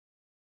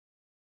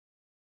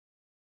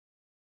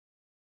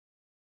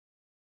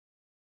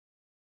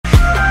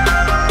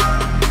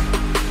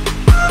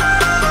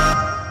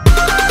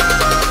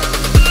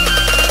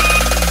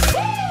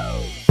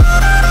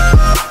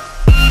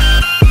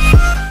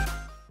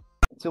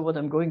So what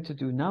I'm going to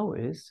do now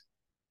is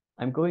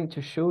I'm going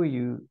to show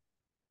you,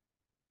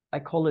 I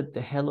call it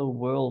the hello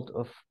world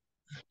of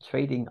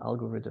trading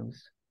algorithms.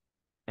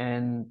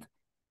 And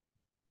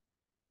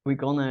we're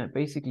gonna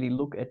basically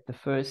look at the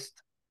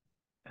first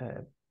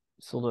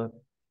sort of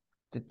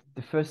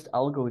the first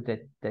algo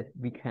that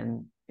we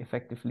can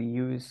effectively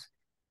use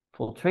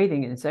for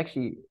trading. And it's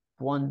actually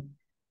one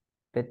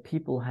that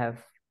people have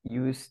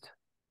used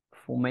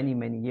for many,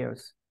 many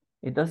years.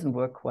 It doesn't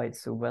work quite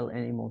so well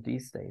anymore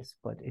these days,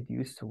 but it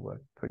used to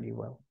work pretty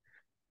well.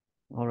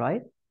 All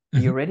right. Are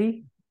you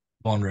ready?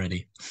 Born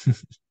ready.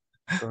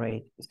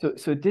 Great.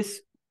 So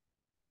this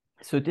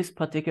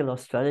particular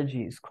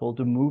strategy is called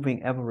the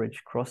moving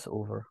average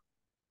crossover.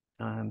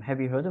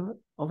 Have you heard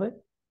of it?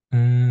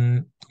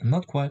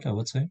 Not quite, I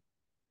would say.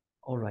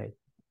 All right.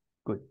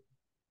 Good.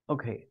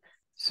 Okay.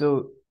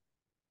 So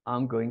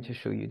I'm going to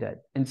show you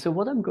that. And so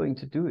what I'm going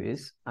to do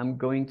is I'm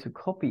going to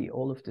copy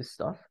all of this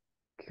stuff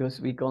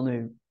because we're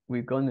gonna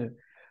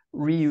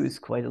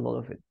reuse quite a lot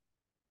of it.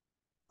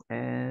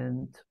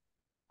 And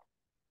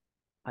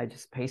I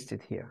just paste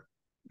it here.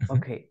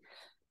 Okay.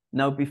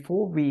 Now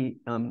before we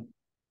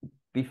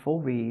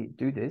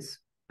do this,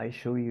 I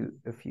show you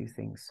a few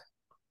things.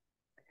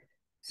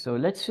 So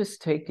let's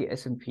just take the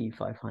S&P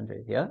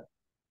 500, yeah?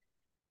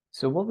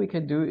 So what we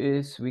can do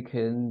is we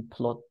can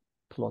plot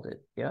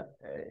it, yeah?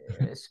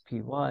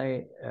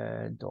 SPY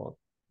dot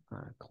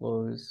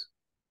close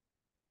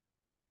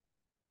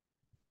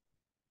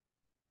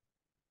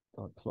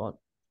dot plot.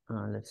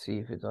 Let's see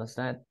if it does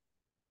that.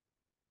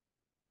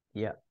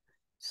 Yeah.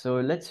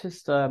 So let's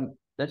just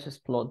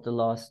plot the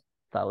last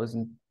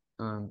thousand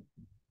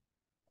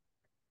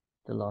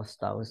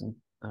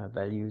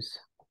values.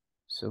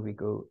 So we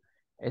go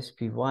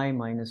SPY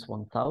minus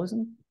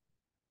 1000.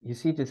 You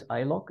see this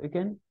ILOC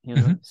again, you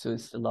know, so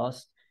it's the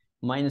last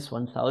minus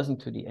 1000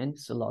 to the end,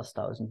 it's the last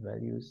 1000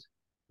 values.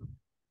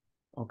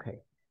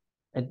 Okay.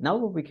 And now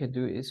what we can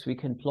do is we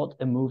can plot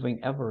a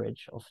moving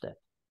average of that.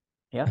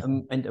 Yeah.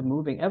 And a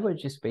moving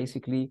average is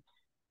basically,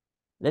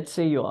 let's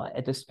say you are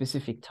at a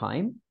specific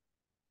time.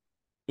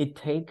 It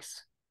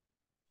takes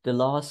the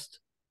last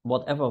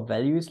whatever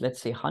values,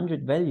 let's say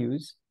 100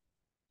 values,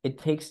 it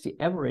takes the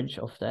average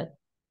of that.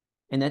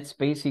 And that's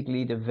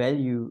basically the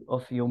value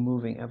of your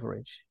moving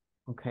average.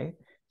 Okay.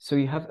 So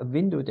you have a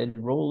window that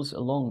rolls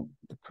along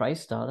the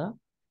price data,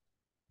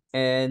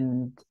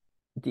 and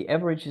the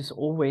average is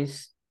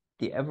always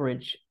the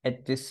average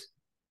at this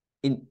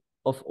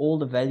of all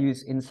the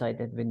values inside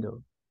that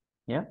window.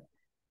 Yeah.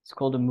 It's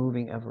called a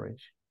moving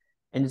average.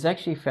 And it's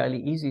actually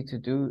fairly easy to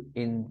do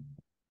in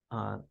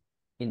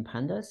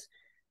pandas.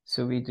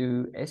 So we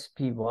do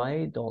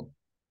SPY dot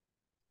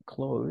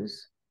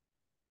close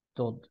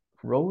dot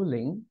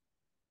rolling,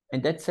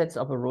 and that sets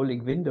up a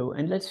rolling window.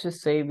 And let's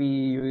just say we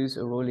use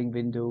a rolling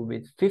window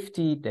with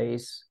 50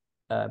 days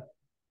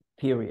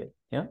period.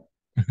 Yeah.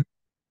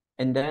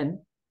 And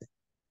then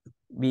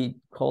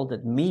we call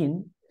that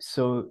mean.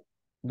 So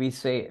we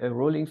say a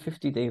rolling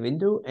 50-day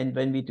window. And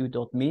when we do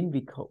dot mean,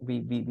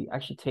 we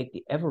actually take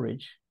the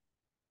average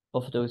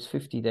of those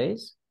 50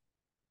 days.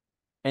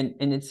 And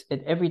it's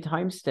at every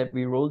time step,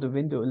 we roll the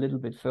window a little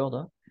bit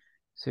further.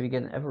 So we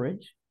get an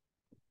average.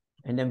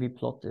 And then we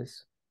plot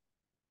this.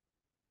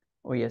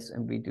 Oh, yes.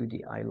 And we do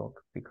the ILOC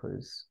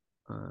because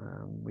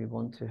we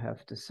want to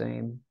have the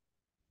same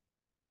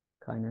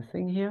kind of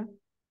thing here.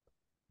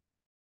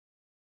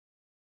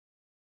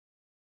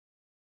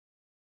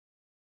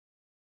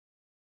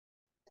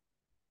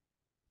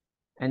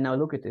 And now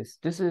look at this.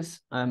 This is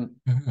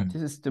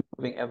the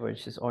moving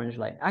average, this orange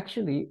line.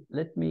 Actually,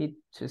 let me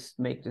just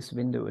make this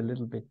window a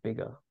little bit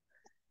bigger.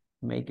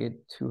 Make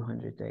it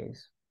 200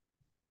 days.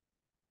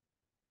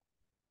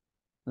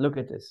 Look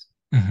at this.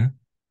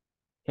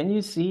 Can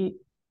you see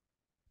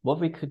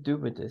what we could do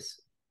with this?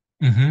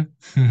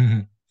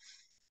 I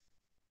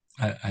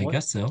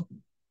guess so.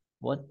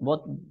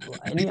 What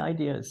any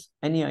ideas?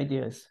 Any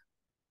ideas?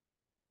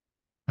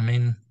 I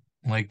mean,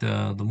 like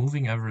the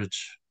moving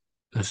average,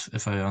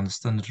 if I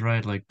understand it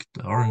right, like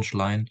the orange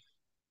line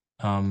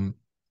kind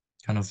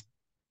of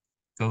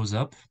goes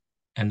up,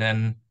 and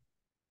then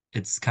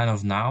it's kind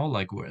of now,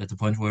 like we're at the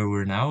point where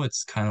we're now,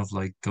 it's kind of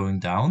like going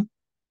down,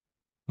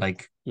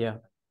 like Yeah.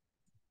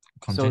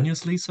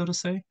 continuously, so to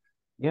say.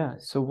 Yeah.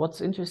 So what's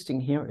interesting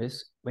here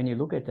is when you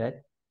look at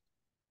that,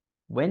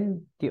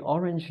 when the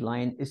orange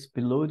line is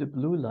below the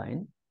blue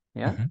line,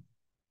 yeah,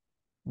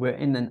 we're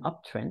in an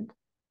uptrend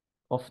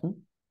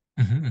often.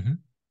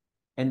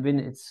 And when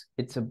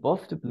it's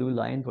above the blue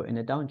line, we're in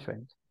a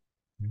downtrend.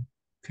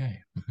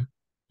 Okay.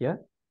 Yeah.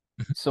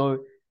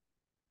 So,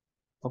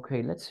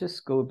 okay, let's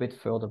just go a bit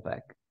further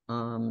back.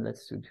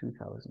 Let's do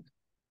 2000.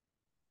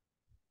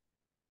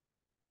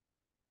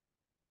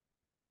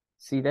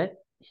 See that?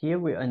 Here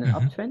we're in an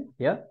uptrend.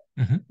 Yeah.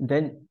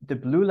 Then the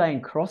blue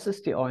line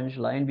crosses the orange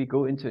line. We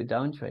go into a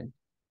downtrend.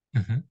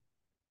 And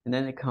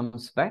then it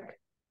comes back.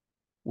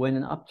 We're in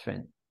an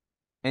uptrend.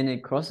 And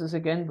it crosses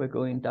again, we're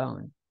going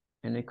down.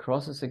 And it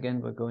crosses again,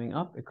 we're going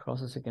up. It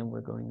crosses again,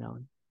 we're going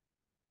down.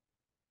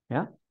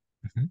 Yeah.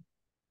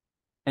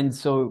 And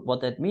so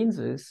what that means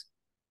is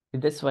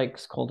That's why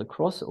it's called a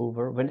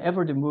crossover.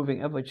 Whenever the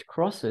moving average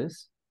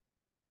crosses,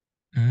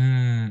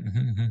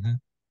 Mm-hmm.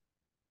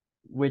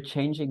 we're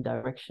changing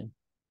direction.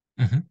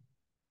 Mm-hmm.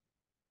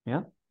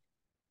 Yeah.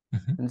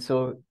 Mm-hmm. And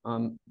so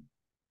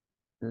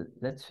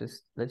let's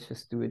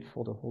just do it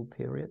for the whole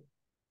period.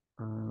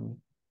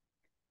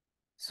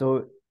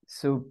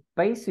 So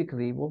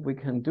basically what we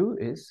can do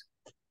is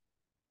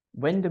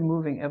when the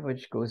moving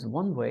average goes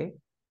one way,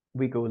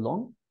 we go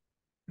long,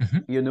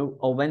 Mm-hmm.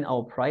 or when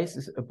our price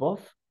is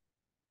above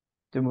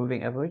the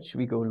moving average,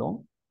 we go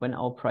long. When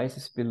our price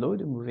is below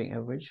the moving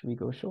average, we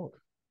go short.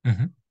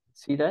 Mm-hmm.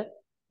 See that?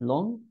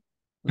 Long,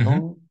 Mm-hmm.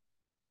 long,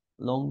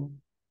 long,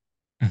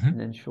 Mm-hmm. and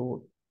then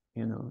short,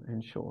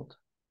 and short.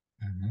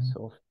 Mm-hmm.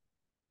 So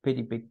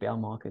pretty big bear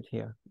market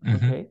here.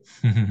 Mm-hmm. Okay.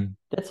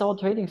 That's our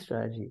trading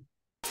strategy.